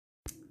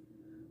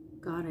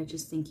God, I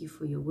just thank you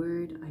for your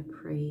word. I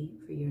pray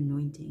for your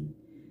anointing,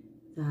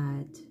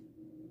 that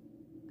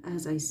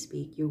as I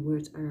speak, your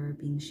words are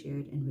being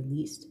shared and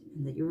released,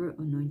 and that your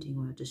anointing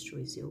will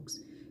destroy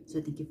yokes. So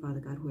I thank you, Father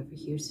God, whoever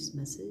hears this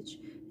message,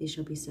 they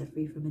shall be set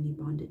free from any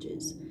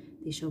bondages.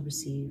 They shall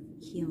receive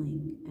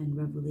healing and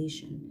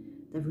revelation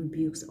that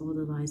rebukes all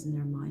the lies in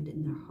their mind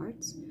and their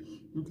hearts.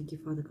 And thank you,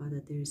 Father God,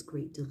 that there is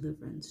great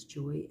deliverance,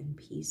 joy, and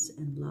peace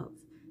and love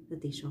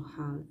that they shall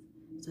have.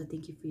 So I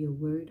thank you for your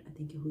word. I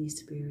thank you, Holy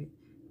Spirit,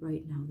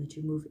 right now, that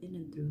you move in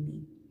and through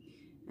me,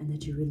 and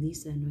that you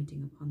release the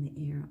anointing upon the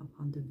air,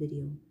 upon the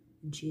video.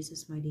 In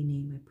Jesus' mighty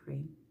name I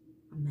pray.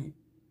 Amen.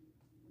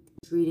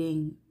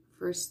 Reading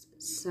 1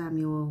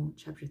 Samuel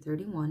chapter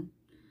 31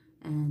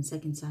 and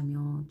 2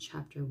 Samuel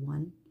chapter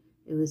 1.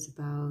 It was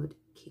about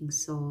King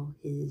Saul,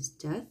 his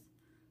death,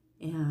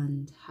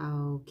 and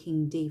how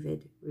King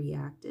David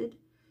reacted.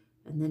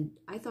 And then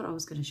I thought I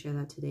was going to share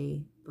that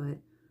today, but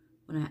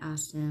when I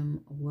asked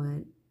him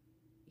what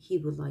he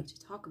would like to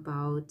talk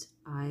about,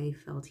 I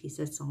felt he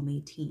said Psalm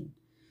 18.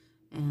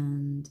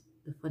 And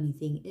the funny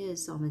thing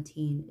is, Psalm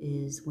 18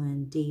 is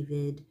when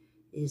David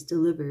is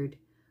delivered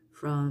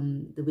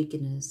from the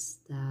wickedness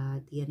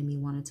that the enemy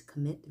wanted to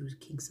commit through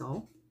King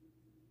Saul.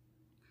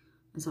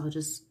 And so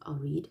I'll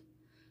read.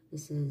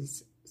 This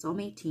is Psalm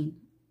 18.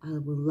 I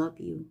will love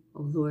you,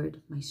 O Lord,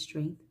 my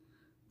strength.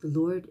 The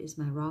Lord is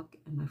my rock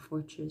and my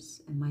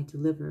fortress and my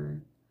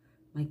deliverer,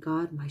 my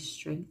God, my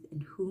strength,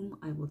 in whom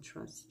I will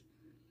trust,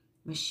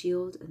 my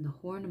shield and the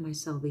horn of my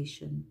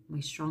salvation,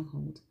 my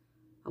stronghold.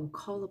 I will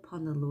call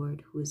upon the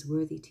Lord, who is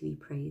worthy to be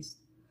praised.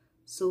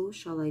 So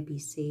shall I be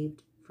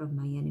saved from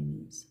my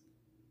enemies.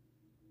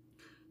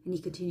 And he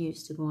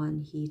continues to go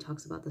on. He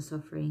talks about the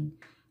suffering,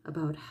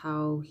 about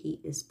how he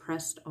is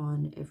pressed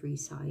on every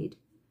side.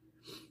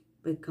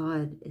 But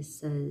God, it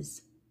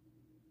says,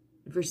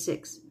 verse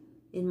 6,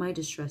 in my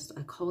distress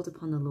I called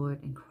upon the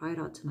Lord and cried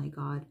out to my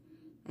God,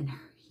 and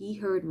he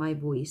heard my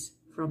voice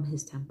from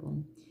his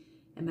temple,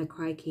 and my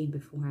cry came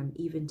before him,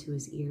 even to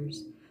his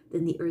ears.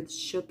 Then the earth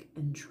shook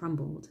and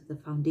trembled. The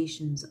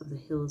foundations of the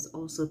hills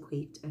also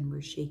quaked and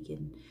were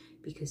shaken,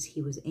 because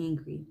he was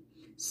angry.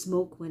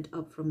 Smoke went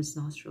up from his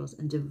nostrils,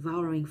 and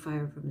devouring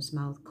fire from his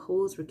mouth.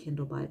 Coals were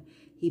kindled by it.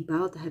 He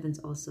bowed the heavens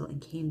also,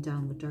 and came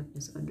down with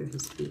darkness under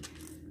his feet.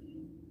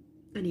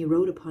 And he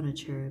rode upon a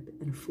cherub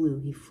and flew.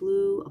 He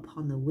flew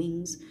upon the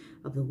wings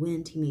of the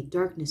wind. He made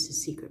darkness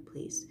his secret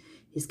place.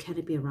 His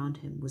canopy around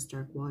him was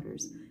dark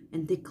waters,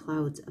 and thick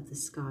clouds of the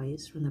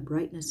skies. From the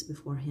brightness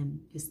before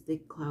him, his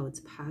thick clouds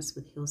passed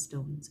with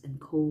hailstones and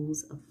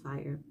coals of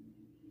fire.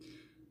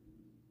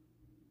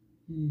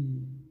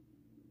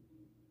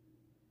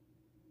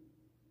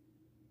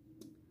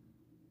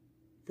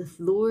 The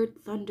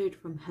Lord thundered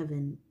from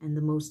heaven, and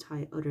the Most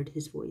High uttered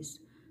his voice.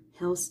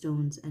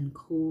 Hailstones and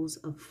coals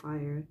of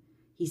fire.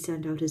 He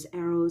sent out his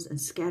arrows and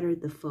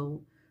scattered the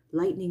foe,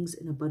 lightnings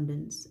in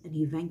abundance, and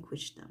he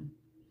vanquished them.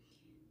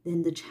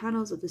 Then the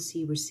channels of the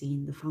sea were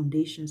seen, the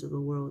foundations of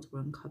the world were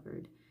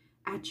uncovered.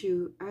 At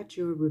your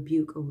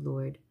rebuke, O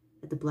Lord,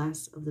 at the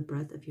blast of the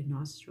breath of your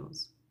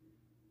nostrils.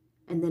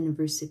 And then in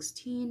verse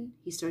 16,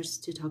 he starts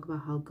to talk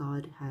about how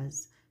God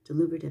has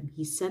delivered him.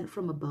 He sent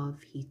from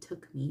above, he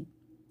took me.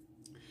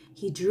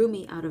 He drew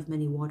me out of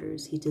many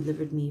waters. He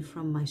delivered me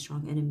from my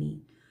strong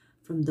enemy,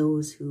 from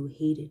those who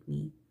hated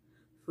me.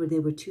 For they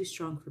were too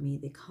strong for me.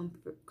 They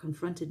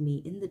confronted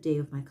me in the day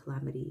of my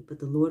calamity, but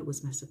the Lord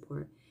was my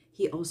support.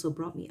 He also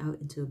brought me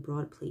out into a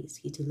broad place.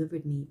 He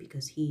delivered me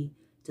because he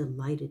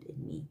delighted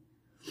in me.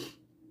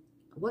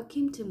 What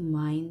came to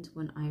mind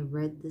when I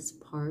read this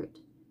part,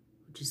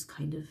 which is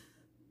kind of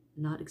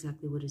not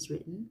exactly what is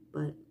written,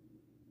 but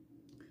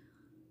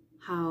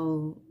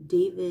how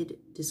David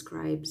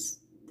describes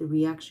the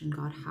reaction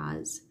God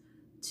has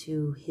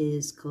to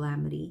his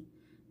calamity.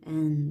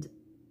 And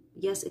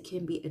yes, it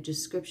can be a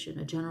description,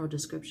 a general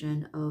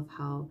description of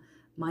how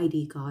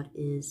mighty God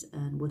is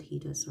and what he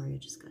does. Sorry, I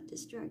just got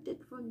distracted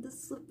from the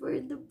slipper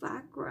in the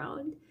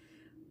background.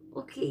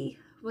 Okay,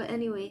 but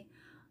anyway,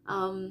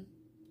 I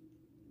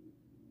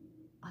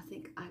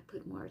think I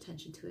put more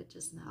attention to it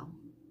just now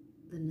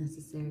than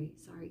necessary.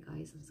 Sorry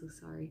guys, I'm so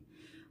sorry.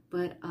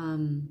 But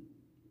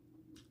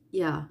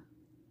yeah.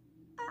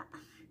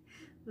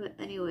 But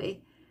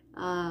anyway,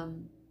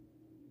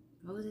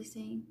 what was I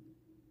saying?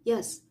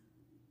 Yes.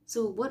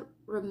 So what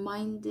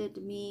reminded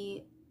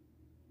me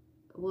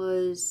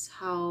was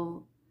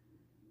how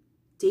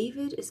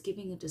David is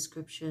giving a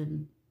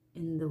description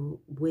in the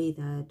way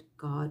that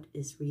God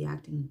is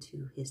reacting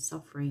to his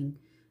suffering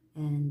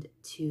and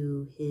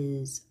to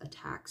his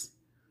attacks.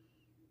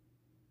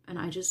 And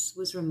I just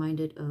was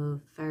reminded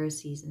of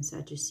Pharisees and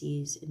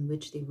Sadducees, in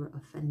which they were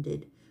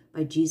offended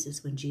by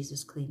Jesus when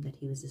Jesus claimed that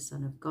he was the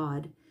Son of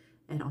God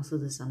and also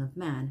the Son of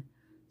Man.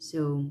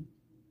 So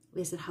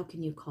they said, how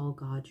can you call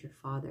God your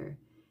Father?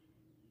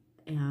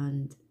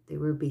 And they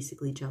were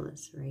basically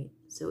jealous, right?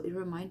 So it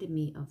reminded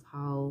me of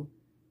how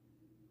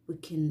we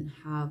can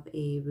have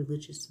a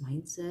religious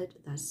mindset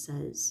that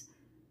says,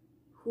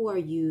 who are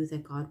you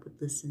that God would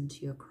listen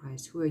to your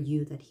cries? Who are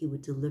you that he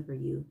would deliver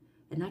you?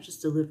 And not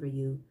just deliver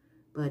you,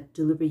 but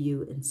deliver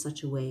you in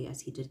such a way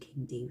as he did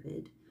King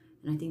David.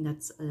 And I think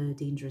that's a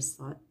dangerous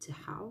thought to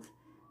have,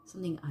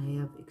 something I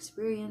have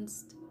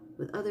experienced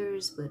with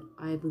others, but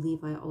I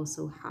believe I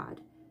also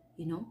had,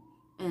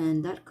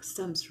 and that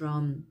stems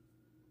from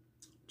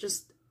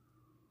just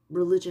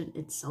religion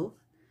itself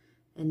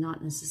and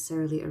not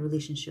necessarily a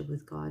relationship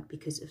with God.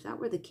 Because if that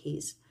were the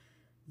case,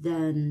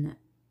 then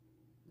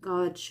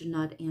God should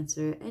not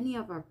answer any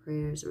of our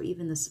prayers or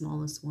even the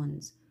smallest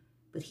ones,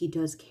 but he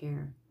does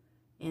care.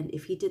 And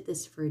if he did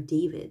this for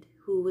David,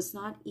 who was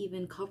not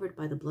even covered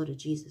by the blood of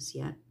Jesus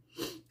yet,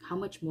 how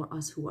much more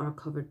us who are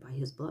covered by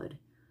his blood?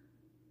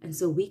 And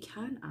so we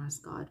can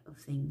ask God of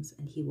things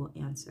and he will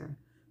answer.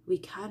 We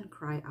can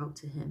cry out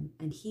to him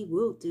and he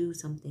will do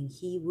something.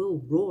 He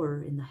will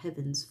roar in the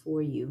heavens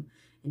for you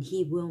and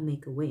he will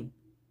make a way.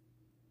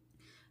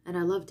 And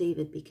I love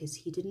David because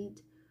he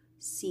didn't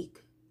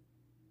seek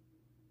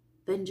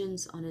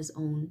vengeance on his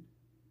own,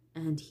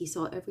 and he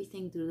saw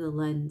everything through the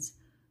lens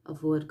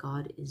of what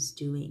God is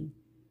doing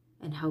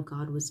and how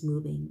God was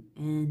moving.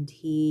 And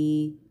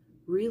he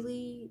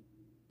really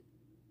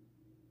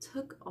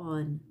took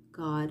on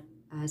God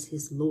as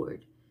his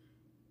Lord,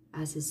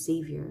 as his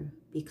Savior,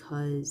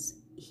 because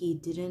he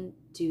didn't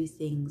do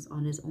things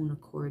on his own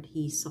accord.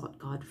 He sought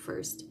God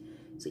first.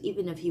 So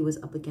even if he was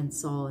up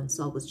against Saul and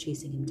Saul was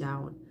chasing him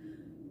down,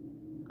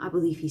 I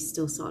believe he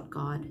still sought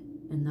God.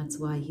 And that's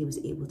why he was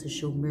able to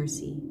show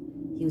mercy.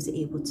 He was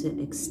able to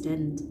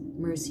extend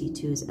mercy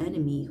to his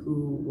enemy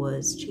who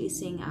was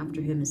chasing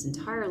after him his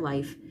entire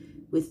life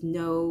with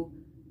no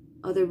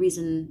other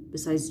reason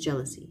besides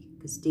jealousy.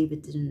 Because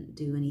David didn't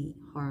do any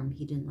harm.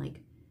 He didn't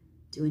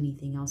do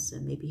anything else.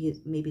 And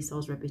maybe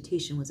Saul's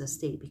reputation was at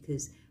stake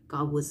because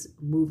God was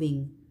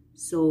moving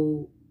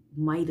so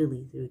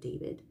mightily through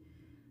David.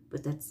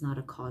 But that's not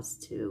a cause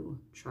to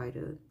try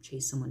to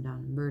chase someone down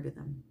and murder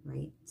them,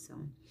 right?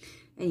 So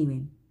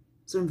anyway.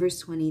 So in verse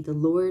 20, the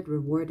Lord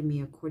rewarded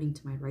me according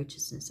to my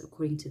righteousness,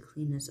 according to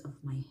cleanness of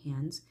my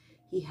hands.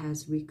 He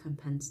has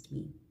recompensed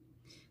me.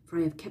 For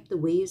I have kept the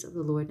ways of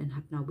the Lord and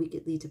have not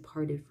wickedly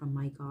departed from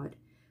my God.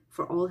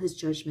 For all his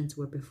judgments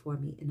were before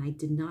me, and I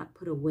did not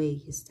put away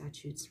his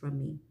statutes from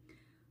me.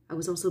 I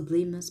was also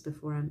blameless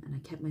before him, and I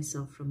kept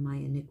myself from my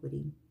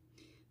iniquity.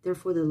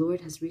 Therefore the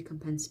Lord has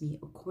recompensed me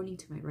according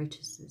to my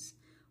righteousness,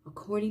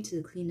 according to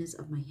the cleanness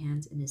of my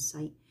hands in his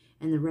sight.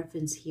 And the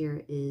reference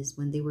here is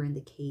when they were in the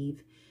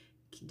cave,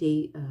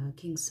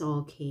 King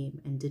Saul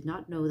came and did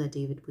not know that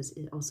David was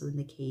also in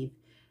the cave,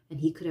 and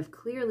he could have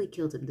clearly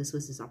killed him. This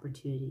was his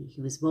opportunity. He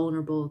was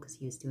vulnerable because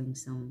he was doing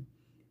some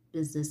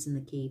business in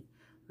the cave,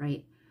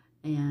 right?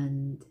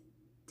 And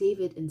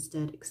David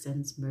instead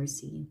extends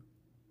mercy.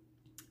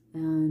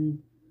 And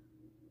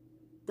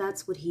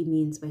that's what he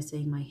means by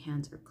saying my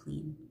hands are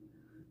clean.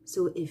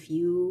 So if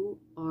you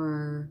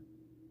are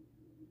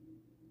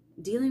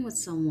dealing with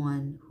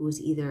someone who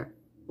is either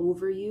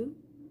over you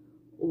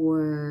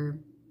or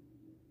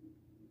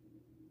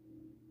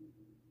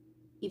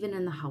even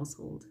in the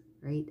household,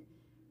 right?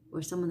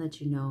 Or someone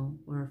that you know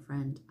or a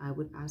friend, I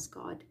would ask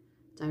God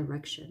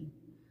direction.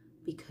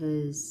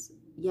 Because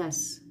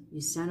yes,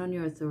 you stand on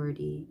your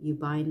authority, you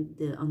bind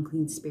the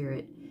unclean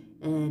spirit,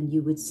 and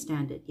you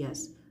withstand it,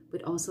 yes.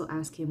 But also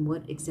ask him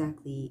what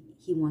exactly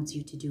he wants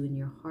you to do in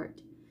your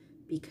heart.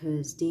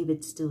 Because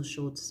David still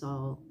showed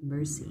Saul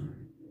mercy,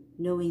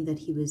 knowing that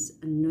he was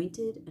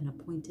anointed and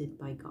appointed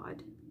by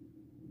God.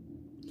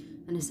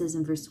 And it says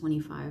in verse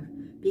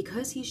 25,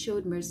 because he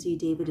showed mercy,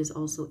 David is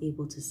also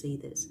able to say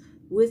this,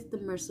 with the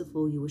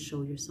merciful you will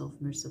show yourself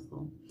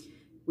merciful.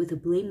 With a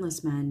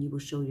blameless man you will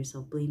show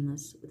yourself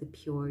blameless. With the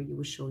pure you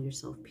will show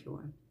yourself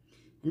pure.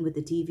 And with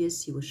the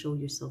devious you will show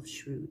yourself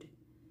shrewd.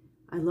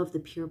 I love the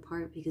pure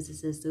part because it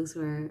says those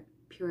who are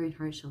pure in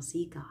heart shall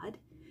see God.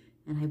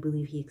 And I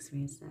believe he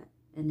experienced that.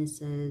 And it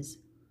says,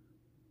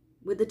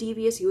 with the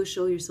devious you will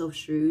show yourself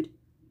shrewd.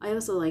 I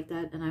also like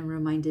that, and I'm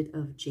reminded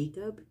of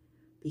Jacob,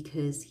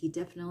 because he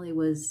definitely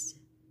was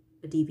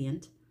a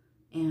deviant,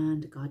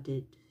 and God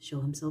did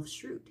show himself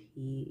shrewd.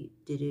 He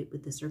did it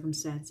with the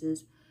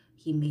circumstances.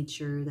 He made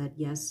sure that,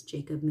 yes,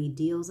 Jacob made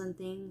deals and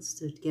things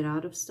to get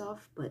out of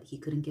stuff, but he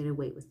couldn't get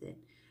away with it.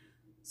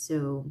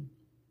 So,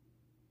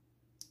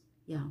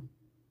 yeah.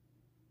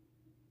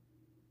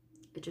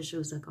 It just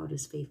shows that God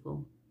is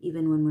faithful,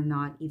 even when we're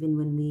not, even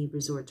when we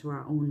resort to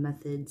our own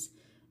methods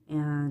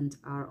and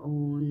our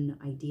own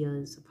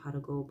ideas of how to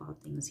go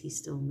about things. He's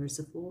still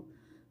merciful,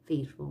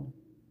 faithful.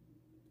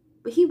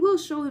 But he will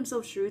show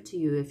himself shrewd to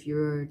you if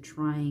you're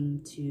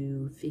trying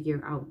to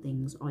figure out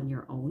things on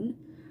your own.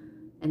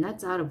 And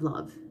that's out of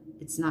love.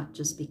 It's not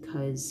just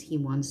because he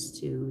wants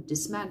to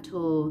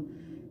dismantle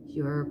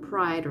your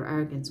pride or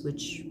arrogance,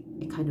 which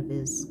it kind of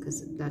is,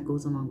 because that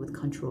goes along with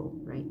control,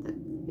 right? That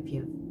if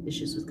you have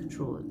issues with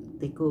control,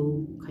 they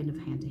go kind of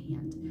hand to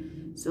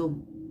hand.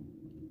 So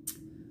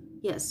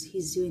yes,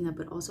 he's doing that,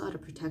 but also out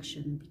of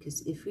protection,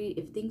 because if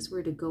things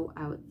were to go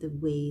out the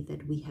way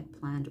that we had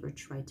planned or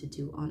tried to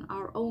do on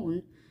our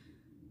own,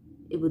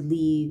 it would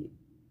lead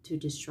to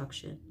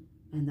destruction.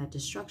 And that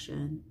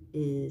destruction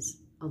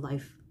is a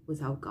life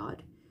without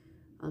God,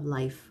 a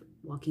life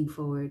walking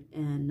forward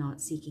and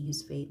not seeking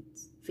his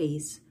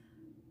face.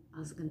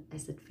 I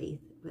said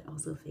faith, but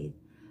also faith.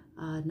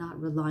 Not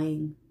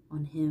relying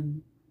on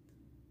him,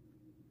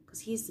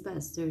 because he's the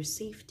best. There's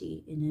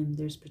safety in him.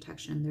 There's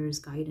protection. There is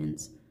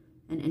guidance.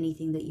 And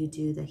anything that you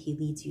do that he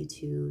leads you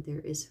to, there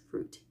is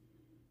fruit,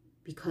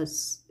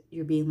 because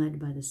you're being led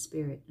by the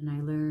Spirit. And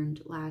I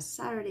learned last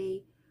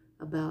Saturday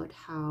about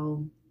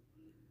how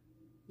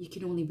you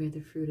can only bear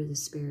the fruit of the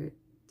Spirit,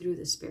 through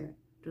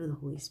the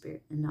Holy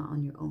Spirit, and not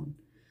on your own.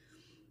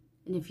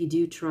 And if you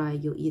do try,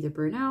 you'll either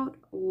burn out,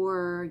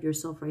 or your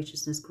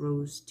self-righteousness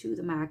grows to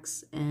the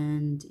max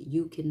and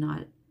you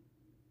cannot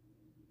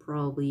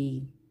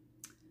probably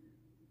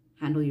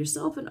handle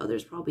yourself, and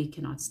others probably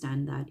cannot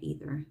stand that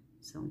either.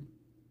 So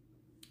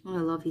what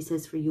I love, he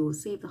says, for you will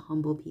save the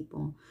humble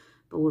people,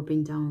 but will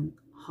bring down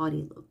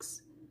haughty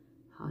looks.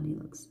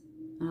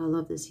 And I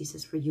love this. He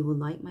says, for you will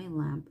light my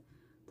lamp.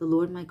 The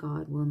Lord my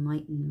God will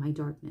enlighten my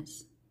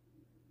darkness.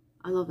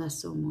 I love that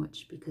so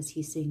much, because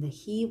he's saying that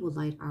he will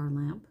light our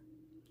lamp,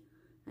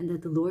 and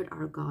that the Lord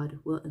our God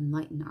will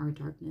enlighten our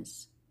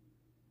darkness.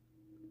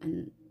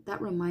 And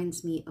that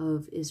reminds me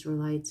of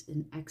Israelites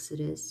in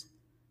Exodus,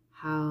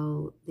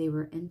 how they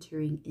were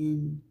entering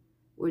in,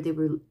 or they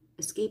were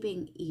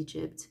escaping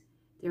Egypt.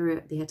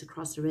 They had to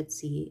cross the Red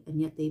Sea,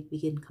 and yet they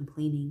begin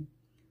complaining.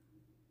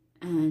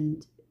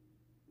 And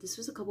this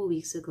was a couple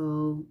weeks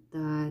ago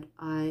that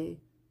I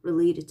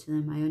related to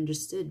them. I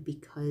understood,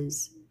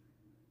 because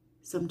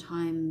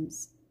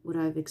sometimes what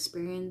I've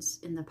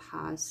experienced in the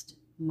past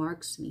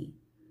marks me,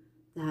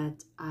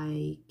 that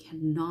I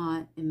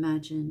cannot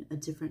imagine a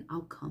different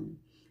outcome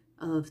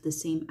of the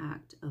same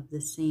act, of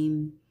the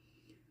same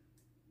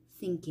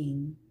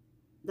thinking.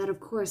 That, of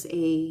course,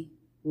 A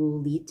will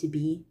lead to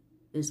B,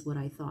 is what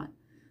I thought.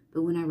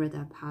 But when I read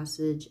that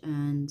passage,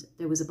 and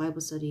there was a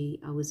Bible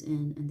study I was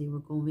in, and they were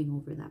going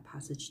over that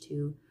passage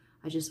too,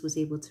 I just was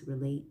able to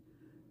relate.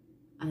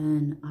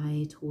 And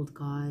I told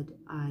God,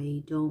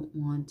 I don't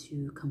want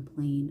to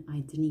complain. I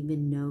didn't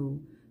even know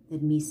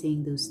that me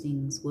saying those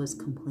things was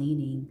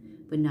complaining.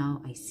 But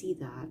now I see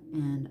that,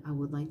 and I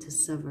would like to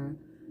sever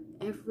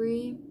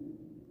every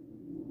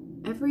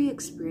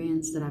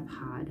experience that I've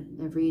had,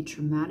 every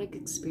traumatic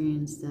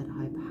experience that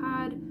I've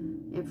had,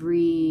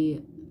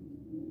 every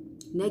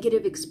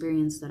negative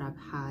experience that I've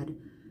had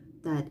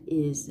that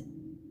is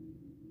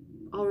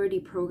already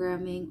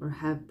programming, or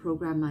have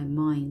programmed my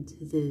mind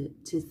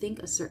to think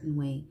a certain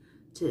way,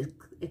 to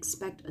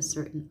expect a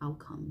certain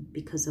outcome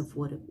because of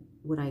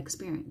what I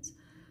experienced.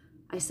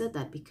 I said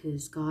that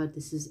because, God,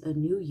 this is a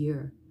new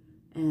year,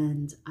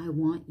 and I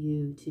want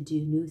you to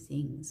do new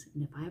things.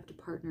 And if I have to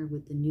partner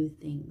with the new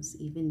things,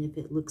 even if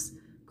it looks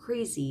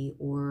crazy,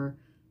 or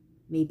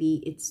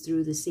maybe it's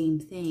through the same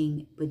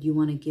thing, but you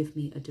want to give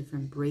me a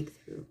different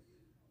breakthrough,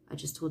 I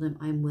just told him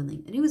I'm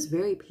willing. And it was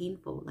very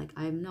painful. Like,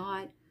 I'm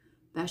not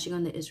bashing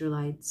on the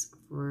Israelites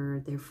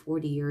for their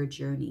 40-year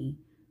journey,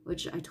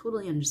 which I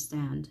totally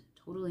understand.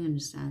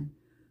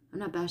 I'm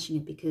not bashing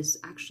it, because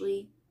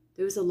actually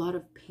there was a lot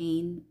of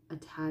pain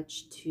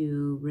attached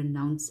to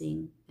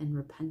renouncing and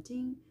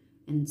repenting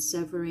and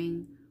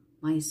severing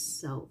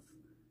myself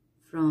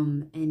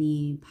from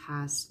any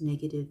past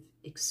negative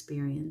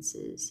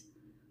experiences.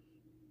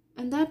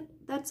 And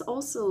that's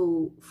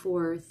also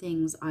for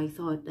things I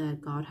thought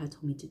that God had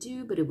told me to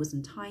do, but it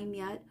wasn't time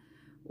yet,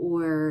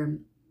 or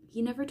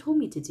he never told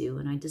me to do,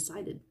 and I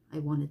decided I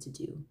wanted to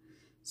do.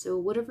 So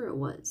whatever it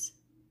was,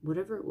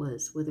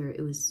 whether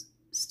it was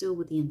still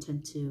with the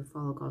intent to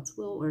follow God's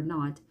will or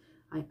not,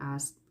 I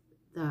asked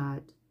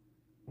that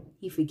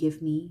he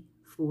forgive me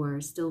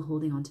for still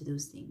holding on to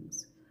those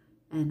things.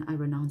 And I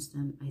renounced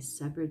them. I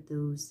severed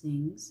those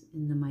things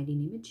in the mighty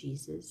name of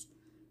Jesus,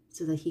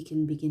 so that he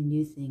can begin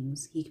new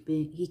things. He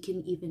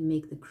can even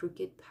make the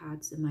crooked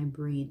paths in my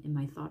brain, in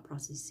my thought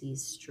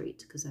processes,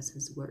 straight, because that's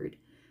his word.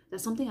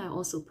 That's something I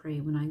also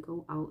pray when I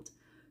go out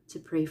to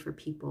pray for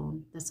people.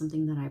 That's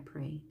something that I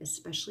pray,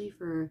 especially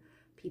for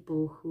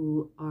people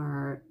who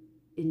are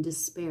in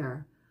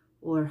despair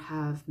or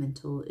have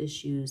mental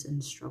issues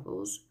and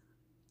struggles.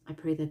 I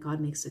pray that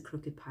God makes the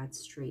crooked path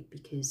straight,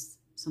 because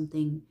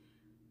something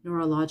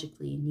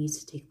neurologically needs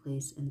to take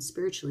place and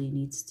spiritually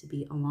needs to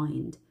be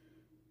aligned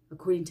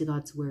according to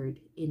God's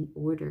word, in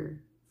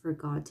order for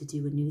God to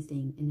do a new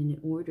thing, and in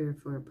order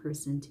for a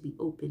person to be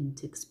open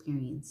to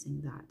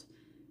experiencing that.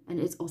 And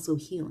it's also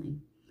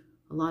healing.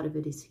 A lot of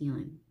it is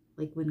healing.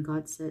 Like when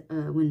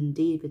when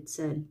David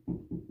said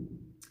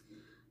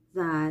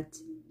that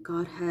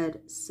God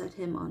had set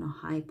him on a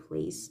high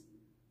place,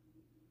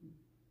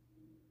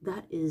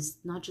 that is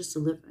not just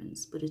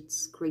deliverance, but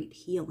it's great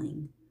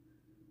healing.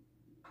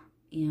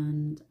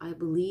 And I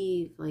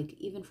believe, like,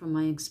 even from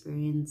my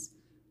experience,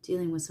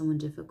 dealing with someone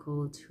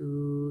difficult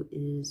who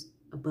is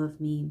above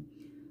me,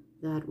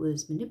 that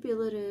was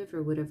manipulative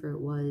or whatever it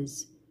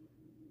was,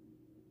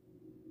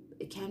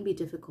 it can be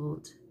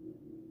difficult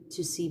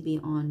to see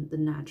beyond the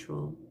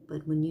natural.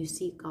 But when you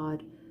seek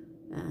God,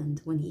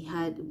 and when he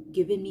had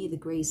given me the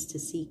grace to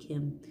seek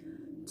him,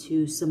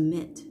 to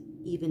submit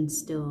even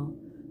still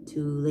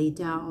to lay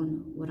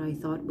down what I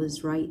thought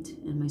was right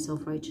and my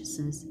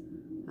self-righteousness,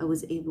 I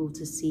was able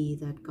to see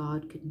that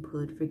God can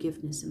put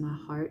forgiveness in my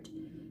heart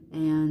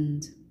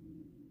and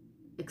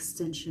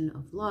extension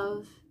of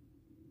love.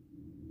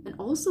 And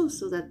also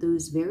so that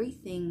those very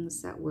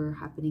things that were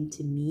happening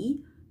to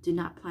me do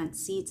not plant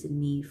seeds in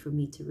me for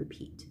me to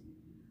repeat.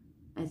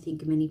 I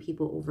think many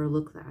people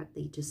overlook that.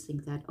 They just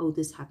think that, oh,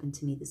 this happened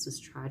to me, this was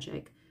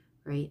tragic,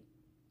 right?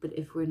 But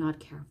if we're not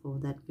careful,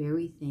 that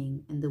very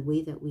thing and the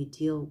way that we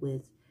deal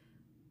with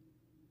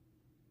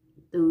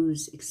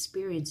those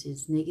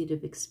experiences,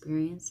 negative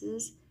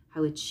experiences,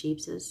 how it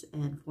shapes us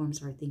and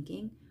forms our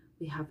thinking,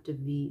 we have to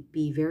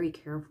be very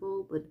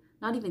careful, but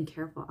not even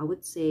careful. I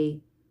would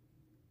say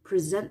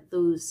present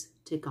those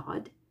to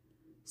God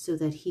so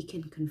that he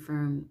can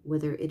confirm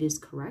whether it is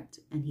correct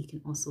and he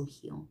can also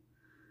heal.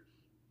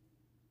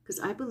 Because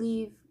I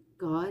believe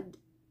God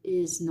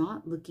is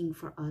not looking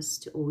for us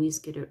to always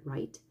get it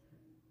right.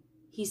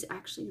 He's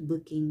actually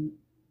looking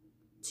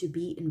to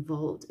be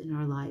involved in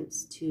our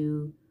lives,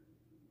 to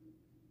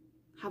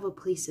have a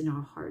place in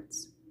our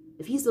hearts.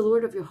 If he's the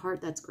Lord of your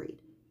heart, that's great.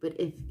 But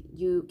if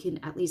you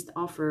can at least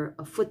offer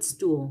a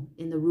footstool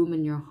in the room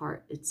in your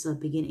heart, it's a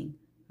beginning,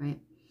 right?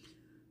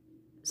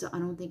 So I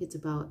don't think it's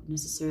about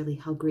necessarily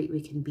how great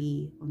we can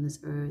be on this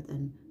earth.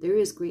 And there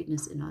is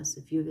greatness in us.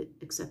 If you've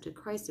accepted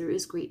Christ, there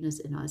is greatness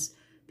in us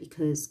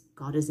because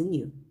God is in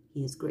you.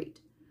 He is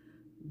great.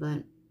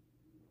 But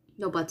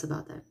no buts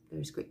about that.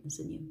 There's greatness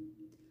in you.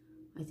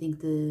 I think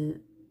the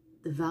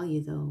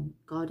value, though,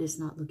 God is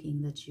not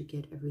looking that you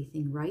get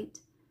everything right.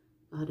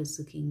 God is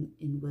looking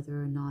in whether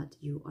or not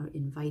you are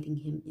inviting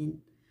him in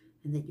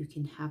and that you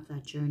can have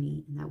that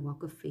journey and that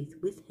walk of faith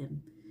with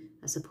him,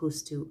 as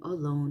opposed to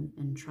alone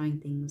and trying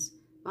things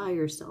by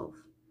yourself.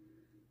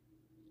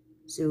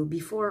 So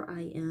before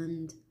I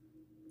end,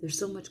 there's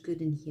so much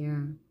good in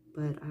here,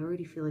 but I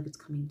already feel like it's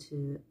coming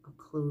to a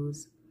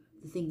close.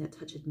 The thing that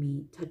touched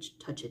me.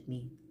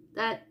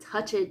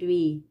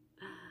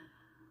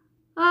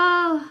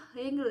 Oh,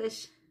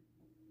 English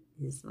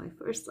is my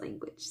first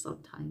language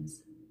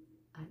sometimes.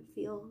 I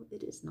feel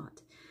it is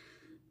not.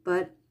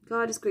 But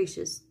God is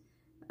gracious.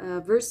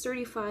 Verse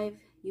 35,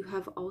 you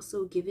have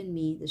also given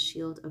me the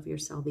shield of your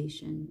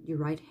salvation. Your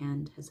right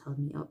hand has held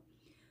me up.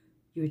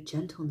 Your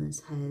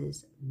gentleness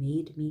has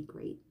made me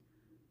great.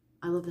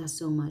 I love that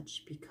so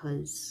much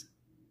because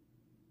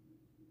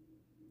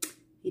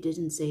he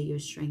didn't say your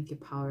strength, your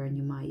power, and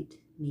your might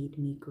made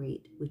me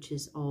great, which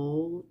is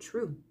all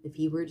true. If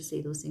he were to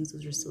say those things,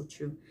 those are still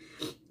true.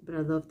 But I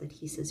love that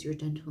he says your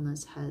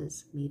gentleness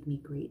has made me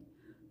great,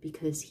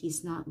 because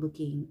he's not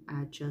looking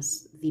at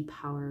just the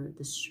power,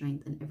 the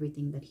strength, and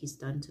everything that he's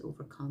done to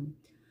overcome.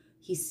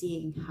 He's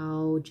seeing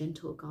how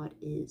gentle God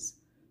is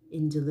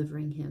in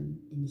delivering him,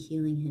 in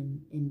healing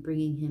him, in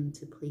bringing him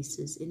to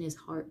places in his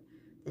heart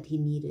that he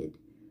needed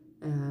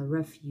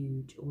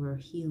refuge or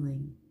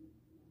healing,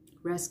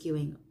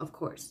 rescuing, of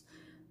course,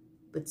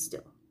 but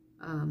still,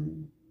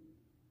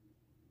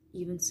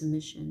 even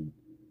submission.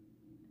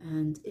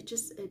 And it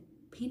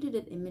painted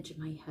an image in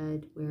my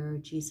head where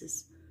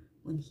Jesus,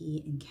 when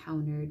he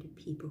encountered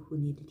people who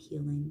needed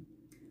healing,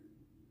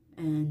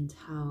 and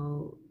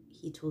how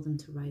he told them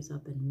to rise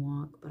up and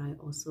walk. But I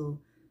also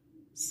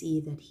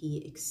see that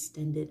he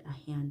extended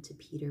a hand to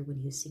Peter when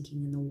he was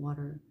sinking in the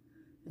water.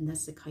 And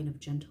that's the kind of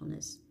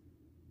gentleness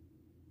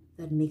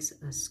that makes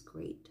us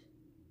great.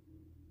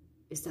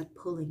 It's that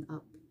pulling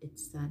up.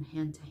 It's that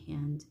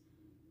hand-to-hand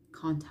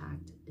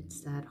contact.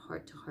 It's that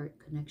heart-to-heart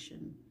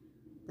connection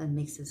that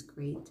makes us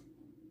great.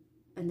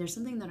 And there's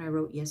something that I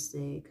wrote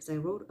yesterday, because I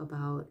wrote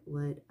about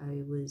what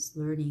I was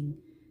learning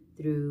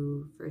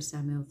through 1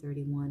 Samuel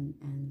 31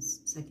 and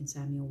 2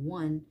 Samuel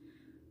 1,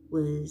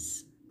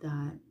 was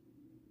that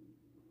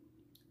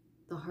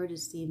the heart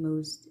is the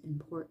most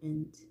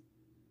important.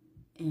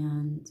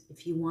 And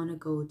if you want to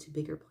go to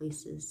bigger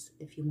places,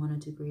 if you want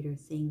to do greater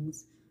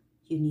things,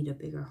 you need a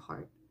bigger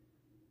heart.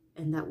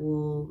 And that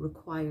will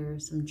require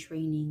some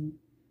training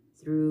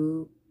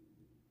through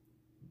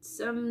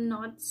some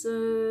not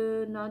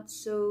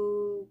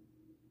so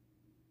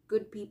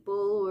good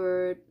people,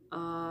 or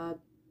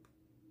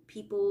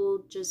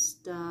people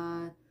just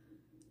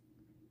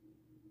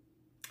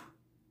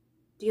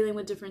dealing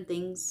with different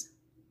things.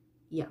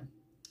 Yeah.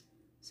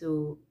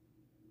 So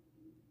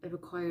it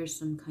requires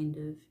some kind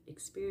of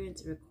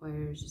experience. It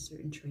requires a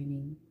certain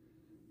training,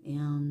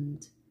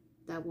 and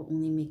that will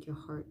only make your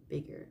heart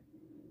bigger.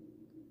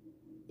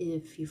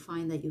 If you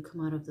find that you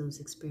come out of those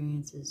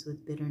experiences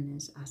with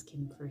bitterness, ask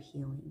him for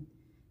healing,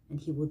 and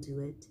he will do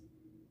it.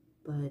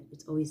 But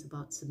it's always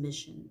about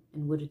submission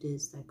and what it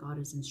is that God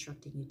is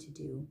instructing you to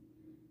do,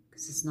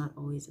 because it's not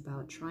always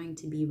about trying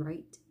to be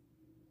right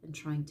and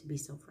trying to be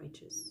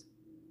self-righteous.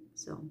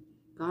 So,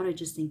 God, I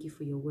just thank you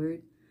for your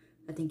word.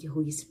 I thank you,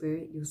 Holy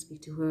Spirit. You'll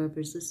speak to whoever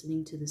is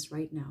listening to this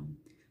right now,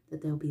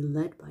 that they'll be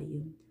led by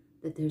you,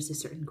 that there's a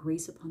certain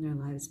grace upon their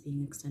lives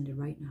being extended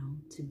right now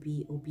to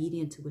be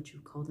obedient to what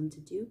you've called them to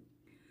do,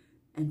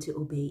 and to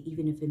obey,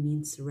 even if it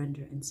means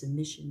surrender and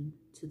submission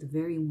to the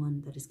very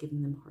one that is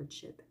giving them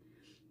hardship.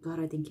 God,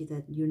 I thank you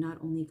that you're not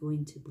only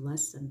going to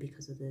bless them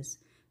because of this,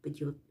 but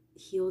you'll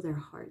heal their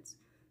hearts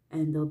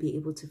and they'll be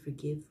able to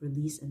forgive,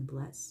 release, and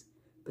bless.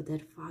 But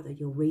that, Father,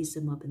 you'll raise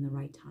them up in the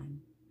right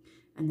time.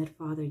 And that,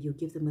 Father, you'll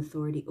give them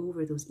authority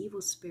over those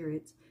evil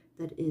spirits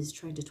that is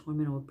trying to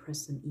torment or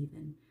oppress them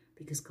even.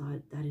 Because,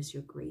 God, that is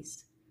your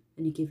grace.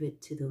 And you give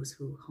it to those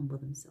who humble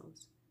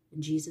themselves.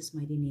 In Jesus'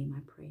 mighty name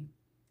I pray.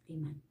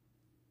 Amen.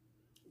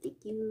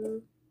 Thank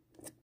you.